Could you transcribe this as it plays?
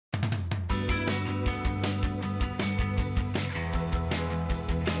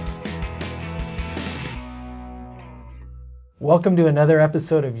Welcome to another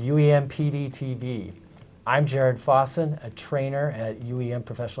episode of UEN PDTV. I'm Jared Fawson, a trainer at UEN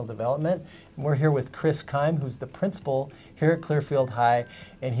Professional Development. And we're here with Keime, who's the principal here at Clearfield High,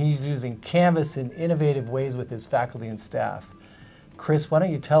 and he's using Canvas in innovative ways with his faculty and staff. Chris, why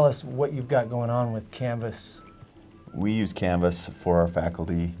don't you tell us what you've got going on with Canvas? We use Canvas for our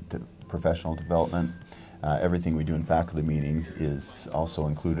faculty professional development. Everything we do in faculty meeting is also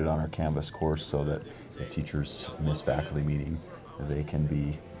included on our Canvas course so that if teachers miss faculty meeting, they can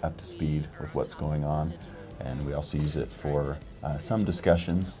be up to speed with what's going on. And we also use it for some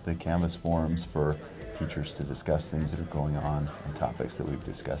discussions, the Canvas forums for teachers to discuss things that are going on and topics that we've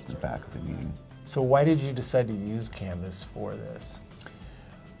discussed in faculty meeting. So why did you decide to use Canvas for this?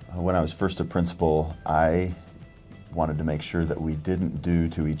 When I was first a principal, I wanted to make sure that we didn't do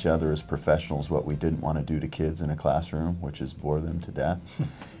to each other as professionals what we didn't want to do to kids in a classroom, which is bore them to death.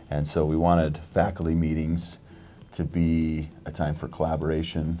 And so we wanted faculty meetings to be a time for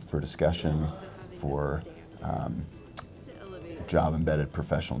collaboration, for discussion, for job-embedded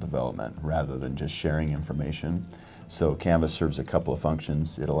professional development rather than just sharing information. So Canvas serves a couple of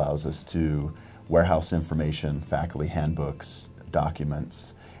functions. It allows us to warehouse information, faculty handbooks,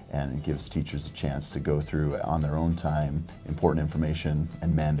 documents, and it gives teachers a chance to go through on their own time important information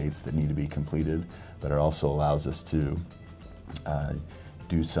and mandates that need to be completed, but it also allows us to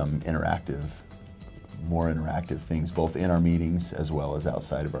do some more interactive things both in our meetings as well as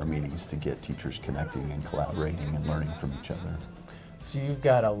outside of our meetings to get teachers connecting and collaborating and learning from each other. So you've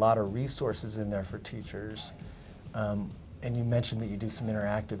got a lot of resources in there for teachers, and you mentioned that you do some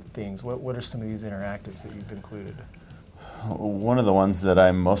interactive things. What are some of these interactives that you've included? One of the ones that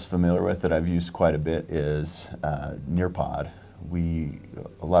I'm most familiar with that I've used quite a bit is Nearpod.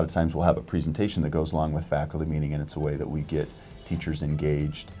 A lot of times we'll have a presentation that goes along with faculty meeting, and it's a way that we get teachers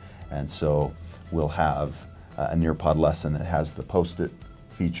engaged. And so we'll have a Nearpod lesson that has the post-it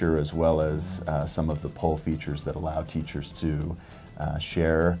feature as well as some of the poll features that allow teachers to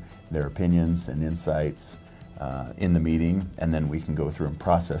share their opinions and insights in the meeting, and then we can go through and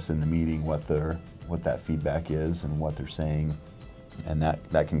process in the meeting what that feedback is and what they're saying, and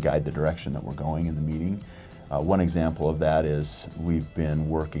that can guide the direction that we're going in the meeting. One example of that is we've been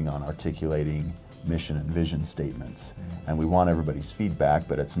working on articulating mission and vision statements, and we want everybody's feedback,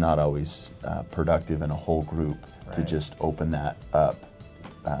 but it's not always productive in a whole group to just open that up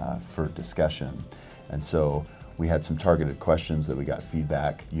for discussion. And so we had some targeted questions that we got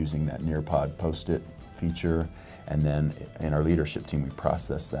feedback using that Nearpod post-it feature, and then in our leadership team we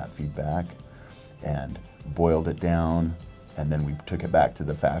processed that feedback and boiled it down, and then we took it back to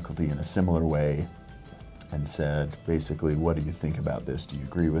the faculty in a similar way and said, basically, what do you think about this? Do you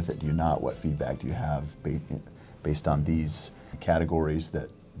agree with it? Do you not? What feedback do you have based on these categories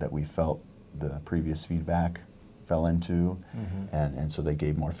that we felt the previous feedback fell into? And so they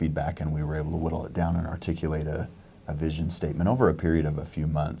gave more feedback, and we were able to whittle it down and articulate a vision statement over a period of a few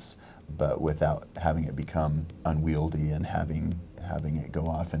months, but without having it become unwieldy and having it go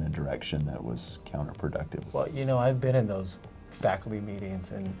off in a direction that was counterproductive. Well, you know, I've been in those faculty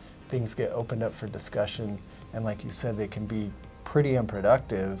meetings and things get opened up for discussion, and like you said, they can be pretty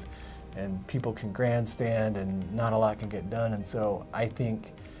unproductive and people can grandstand and not a lot can get done. And so I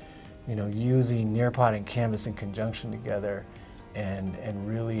think, you know, using Nearpod and Canvas in conjunction together and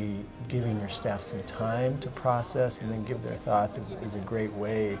really giving your staff some time to process and then give their thoughts is a great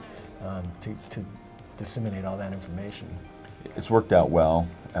way to disseminate all that information. It's worked out well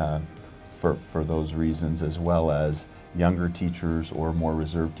for those reasons, as well as younger teachers or more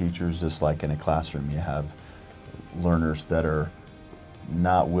reserved teachers. Just like in a classroom, you have learners that are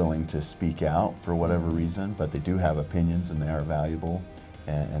not willing to speak out for whatever reason, but they do have opinions and they are valuable.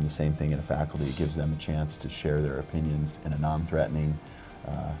 And the same thing in a faculty, it gives them a chance to share their opinions in a non-threatening,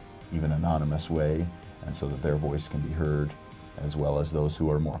 even anonymous way, and so that their voice can be heard, as well as those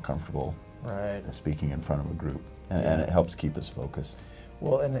who are more comfortable speaking in front of a group. And it helps keep us focused.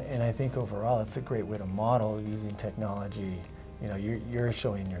 Well, and I think overall it's a great way to model using technology. You know, you're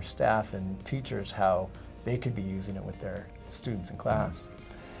showing your staff and teachers how they could be using it with their students in class.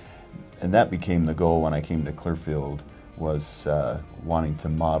 And that became the goal when I came to Clearfield, was wanting to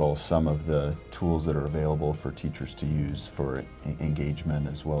model some of the tools that are available for teachers to use for engagement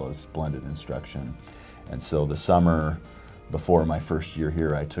as well as blended instruction. And so the summer before my first year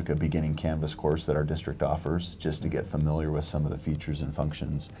here, I took a beginning Canvas course that our district offers just to get familiar with some of the features and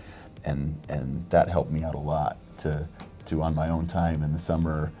functions, and that helped me out a lot to on my own time in the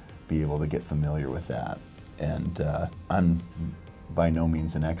summer be able to get familiar with that. And I'm by no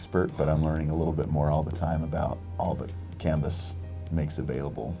means an expert, but I'm learning a little bit more all the time about all that Canvas makes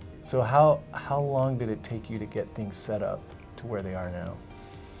available. So how long did it take you to get things set up to where they are now?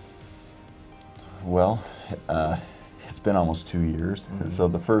 Well, it's been almost 2 years. Mm-hmm. So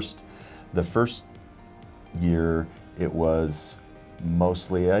the first year, it was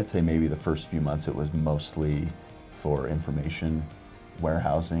mostly, I'd say maybe the first few months, it was mostly for information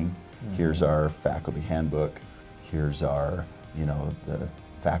warehousing. Mm-hmm. Here's our faculty handbook. Here's our, the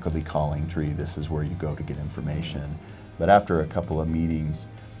faculty calling tree. This is where you go to get information. Mm-hmm. But after a couple of meetings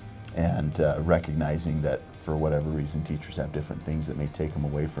and recognizing that for whatever reason teachers have different things that may take them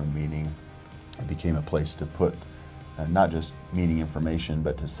away from a meeting, it became a place to put not just meeting information,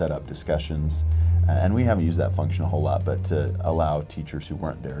 but to set up discussions. And we haven't used that function a whole lot, but to allow teachers who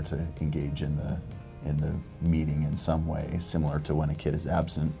weren't there to engage in the meeting in some way, similar to when a kid is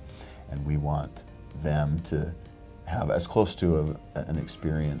absent. And we want them to have as close to an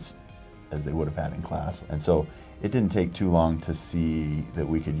experience as they would have had in class. And so it didn't take too long to see that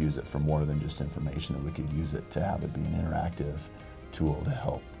we could use it for more than just information, that we could use it to have it be an interactive tool to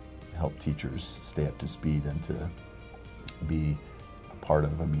help teachers stay up to speed and to be a part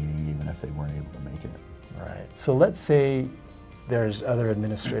of a meeting even if they weren't able to make it. Right. So let's say there's other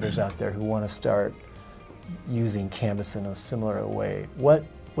administrators out there who want to start using Canvas in a similar way. What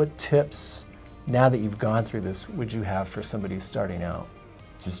tips, now that you've gone through this, would you have for somebody starting out?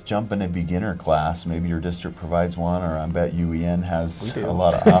 Just jump in a beginner class. Maybe your district provides one, or I bet UEN has a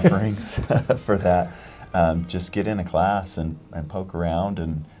lot of offerings for that. Just get in a class and poke around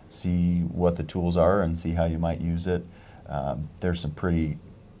and see what the tools are and see how you might use it. There's some pretty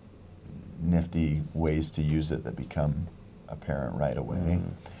nifty ways to use it that become apparent right away. Mm-hmm.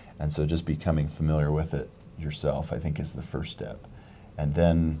 And so just becoming familiar with it yourself, I think, is the first step. And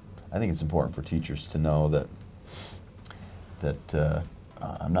then I think it's important for teachers to know that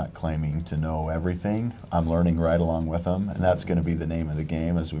I'm not claiming to know everything. I'm learning right along with them, and that's going to be the name of the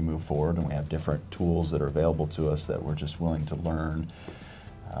game as we move forward. And we have different tools that are available to us that we're just willing to learn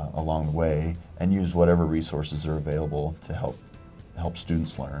along the way and use whatever resources are available to help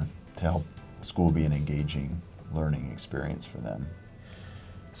students learn, to help school be an engaging learning experience for them.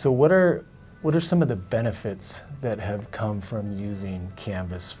 So what are some of the benefits that have come from using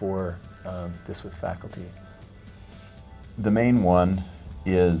Canvas for this with faculty? The main one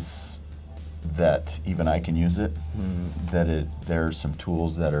is that even I can use it, that there are some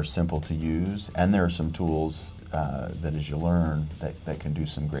tools that are simple to use, and there are some tools that as you learn that can do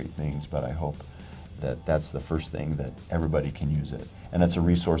some great things, but I hope that that's the first thing, that everybody can use it. And it's a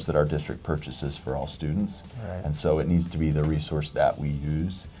resource that our district purchases for all students, right. And so it needs to be the resource that we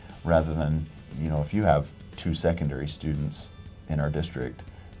use, rather than, if you have 2 secondary students in our district,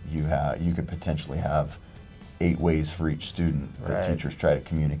 you could potentially have 8 ways for each student that right. Teachers try to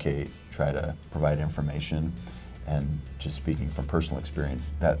communicate, try to provide information, and just speaking from personal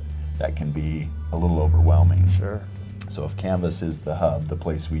experience, that can be a little overwhelming. Sure. So if Canvas is the hub, the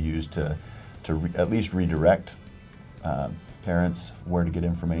place we use to at least redirect parents where to get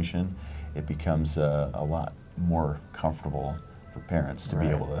information, it becomes a lot more comfortable for parents to right.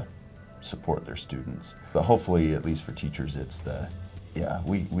 be able to support their students. But hopefully, at least for teachers, it's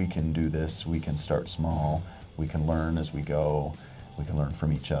we can do this, we can start small, we can learn as we go, we can learn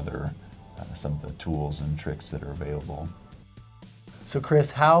from each other some of the tools and tricks that are available. So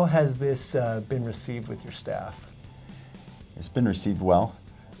Chris, how has this been received with your staff? It's been received well.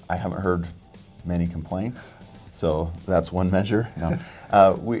 I haven't heard many complaints, so that's one measure.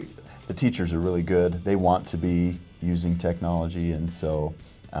 The teachers are really good. They want to be using technology, and so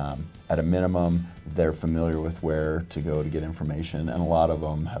at a minimum, they're familiar with where to go to get information, and a lot of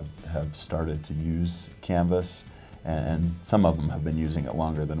them have started to use Canvas, and some of them have been using it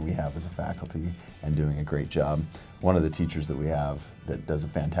longer than we have as a faculty and doing a great job. One of the teachers that we have that does a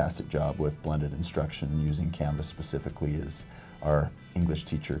fantastic job with blended instruction using Canvas specifically is our English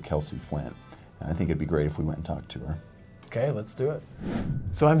teacher, Kelsi Flint. And I think it'd be great if we went and talked to her. Okay, let's do it.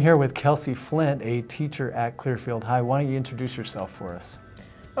 So I'm here with Kelsi Flint, a teacher at Clearfield High. Why don't you introduce yourself for us?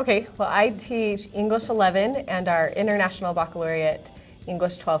 Okay, well, I teach English 11 and our International Baccalaureate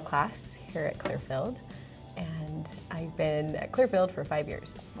English 12 class here at Clearfield. And I've been at Clearfield for 5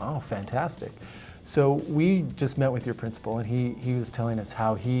 years. Oh, fantastic. So we just met with your principal, and he was telling us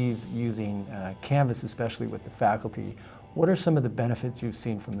how he's using Canvas, especially with the faculty. What are some of the benefits you've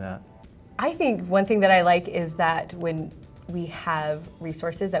seen from that? I think one thing that I like is that when we have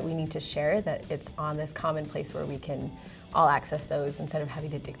resources that we need to share, that it's on this common place where we can all access those instead of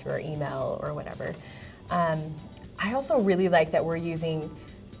having to dig through our email or whatever. I also really like that we're using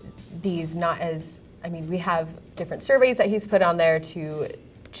these not as, we have different surveys that he's put on there to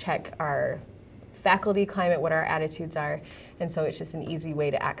check our faculty climate, what our attitudes are, and so it's just an easy way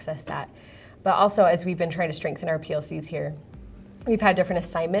to access that. But also, as we've been trying to strengthen our PLCs here, we've had different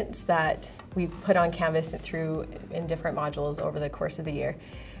assignments that we've put on Canvas in different modules over the course of the year.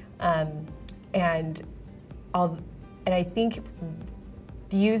 And I think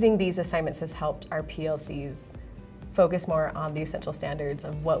using these assignments has helped our PLCs focus more on the essential standards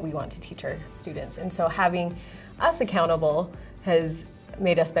of what we want to teach our students. And so having us accountable has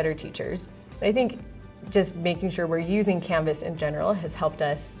made us better teachers. But I think just making sure we're using Canvas in general has helped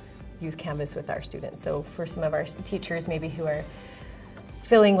us use Canvas with our students. So for some of our teachers maybe who are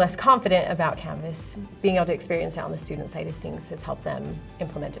feeling less confident about Canvas, being able to experience it on the student side of things has helped them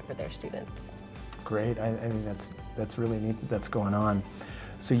implement it for their students. Great. I mean, that's really neat that that's going on.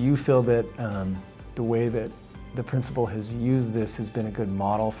 So you feel that the way that the principal has used this has been a good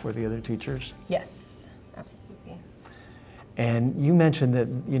model for the other teachers? Yes, absolutely. And you mentioned that,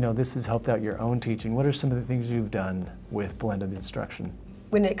 you know, this has helped out your own teaching. What are some of the things you've done with blended instruction?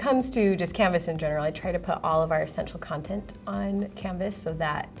 When it comes to just Canvas in general, I try to put all of our essential content on Canvas so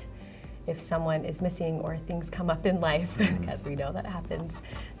that if someone is missing or things come up in life, as we know that happens,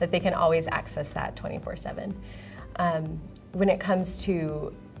 that they can always access that 24/7. When it comes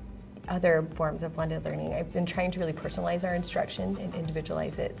to other forms of blended learning, I've been trying to really personalize our instruction and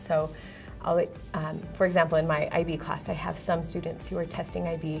individualize it. So for example, in my IB class, I have some students who are testing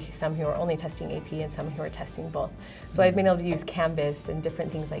IB, some who are only testing AP, and some who are testing both. So I've been able to use Canvas and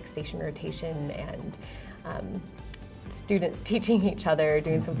different things like station rotation and students teaching each other,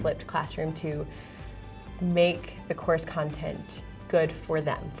 doing some flipped classroom to make the course content good for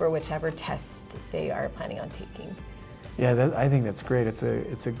them, for whichever test they are planning on taking. Yeah, I think that's great. It's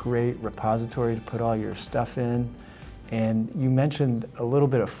a great repository to put all your stuff in. And you mentioned a little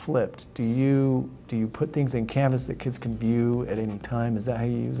bit of flipped. Do you put things in Canvas that kids can view at any time? Is that how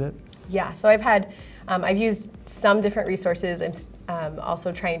you use it? Yeah, so I've used some different resources. I'm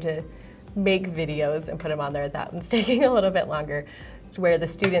also trying to make videos and put them on there. That one's taking a little bit longer, where the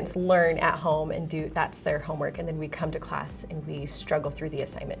students learn at home and that's their homework, and then we come to class and we struggle through the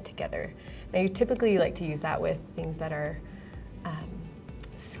assignment together. Now, you typically like to use that with things that are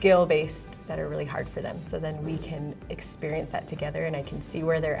skill-based, that are really hard for them, so then we can experience that together and I can see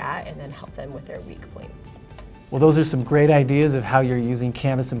where they're at and then help them with their weak points. Well, those are some great ideas of how you're using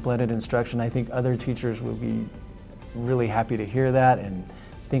Canvas and blended instruction. I think other teachers will be really happy to hear that and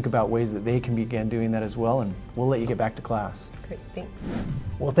think about ways that they can begin doing that as well, and we'll let you get back to class. Great, thanks.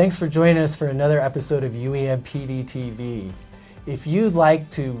 Well, thanks for joining us for another episode of UEN PDTV. If you'd like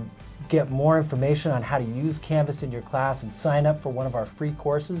to get more information on how to use Canvas in your class and sign up for one of our free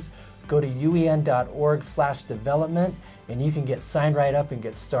courses, go to uen.org/development and you can get signed right up and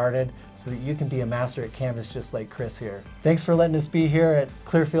get started so that you can be a master at Canvas just like Chris here. Thanks for letting us be here at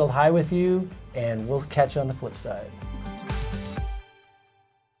Clearfield High with you, and we'll catch you on the flip side.